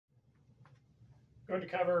going to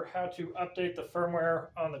cover how to update the firmware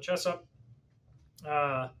on the ChessUp.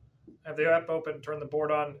 I have the app open, turn the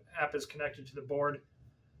board on, app is connected to the board.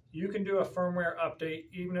 You can do a firmware update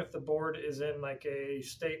even if the board is in like a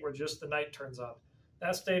state where just the knight turns on.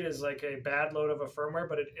 That state is like a bad load of a firmware,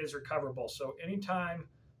 but it is recoverable. So anytime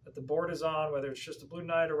that the board is on, whether it's just a blue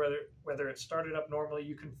knight or whether it started up normally,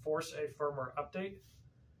 you can force a firmware update.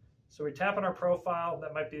 So we tap on our profile.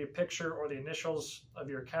 That might be a picture or the initials of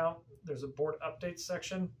your account. There's a board updates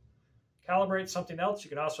section. Calibrate something else. You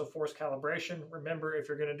can also force calibration. Remember, if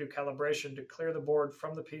you're going to do calibration, to clear the board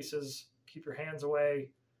from the pieces, keep your hands away,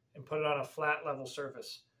 and put it on a flat level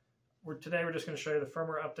surface. Today we're just going to show you the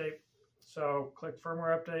firmware update. So click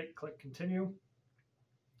firmware update, click continue.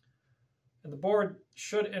 And the board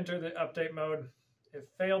should enter the update mode. If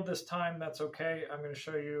failed this time, that's okay. I'm going to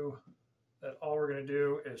show you that all we're going to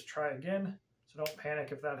do is try again. So don't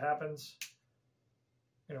panic if that happens.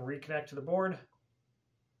 I'm going to reconnect to the board.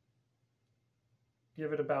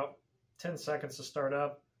 Give it about 10 seconds to start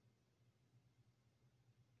up.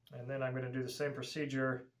 And then I'm going to do the same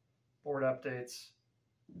procedure, board updates,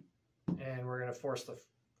 and we're going to force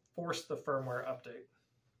the firmware update.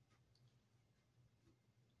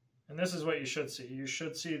 And this is what you should see. You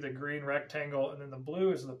should see the green rectangle, and then the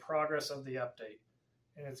blue is the progress of the update.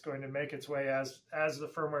 And it's going to make its way as the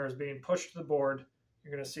firmware is being pushed to the board.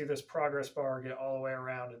 You're going to see this progress bar get all the way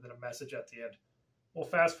around and then a message at the end. We'll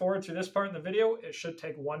fast forward through this part in the video. It should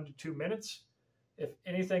take 1 to 2 minutes. If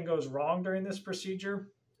anything goes wrong during this procedure,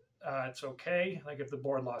 it's okay. Like if the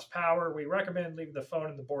board lost power, we recommend leaving the phone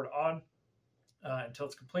and the board on until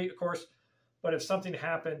it's complete, of course. But if something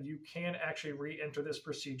happened, you can actually re-enter this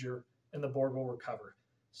procedure and the board will recover.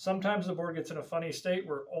 Sometimes the board gets in a funny state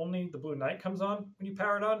where only the blue knight comes on when you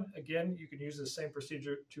power it on. Again, you can use the same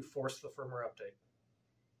procedure to force the firmware update.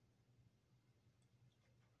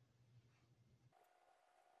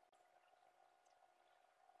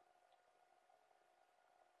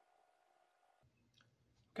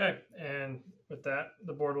 Okay, and with that,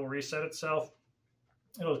 the board will reset itself.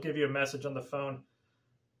 It'll give you a message on the phone.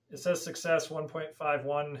 It says success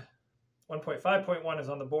 1.51. 1.5.1 is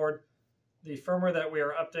on the board. The firmware that we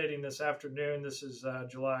are updating this afternoon, this is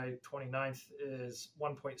July 29th, is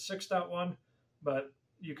 1.6.1, but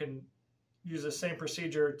you can use the same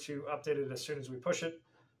procedure to update it as soon as we push it.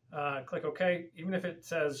 Click OK. Even if it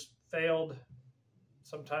says failed,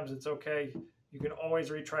 sometimes it's okay. You can always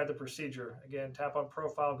retry the procedure. Again, tap on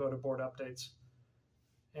profile, go to board updates.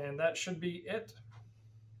 And that should be it.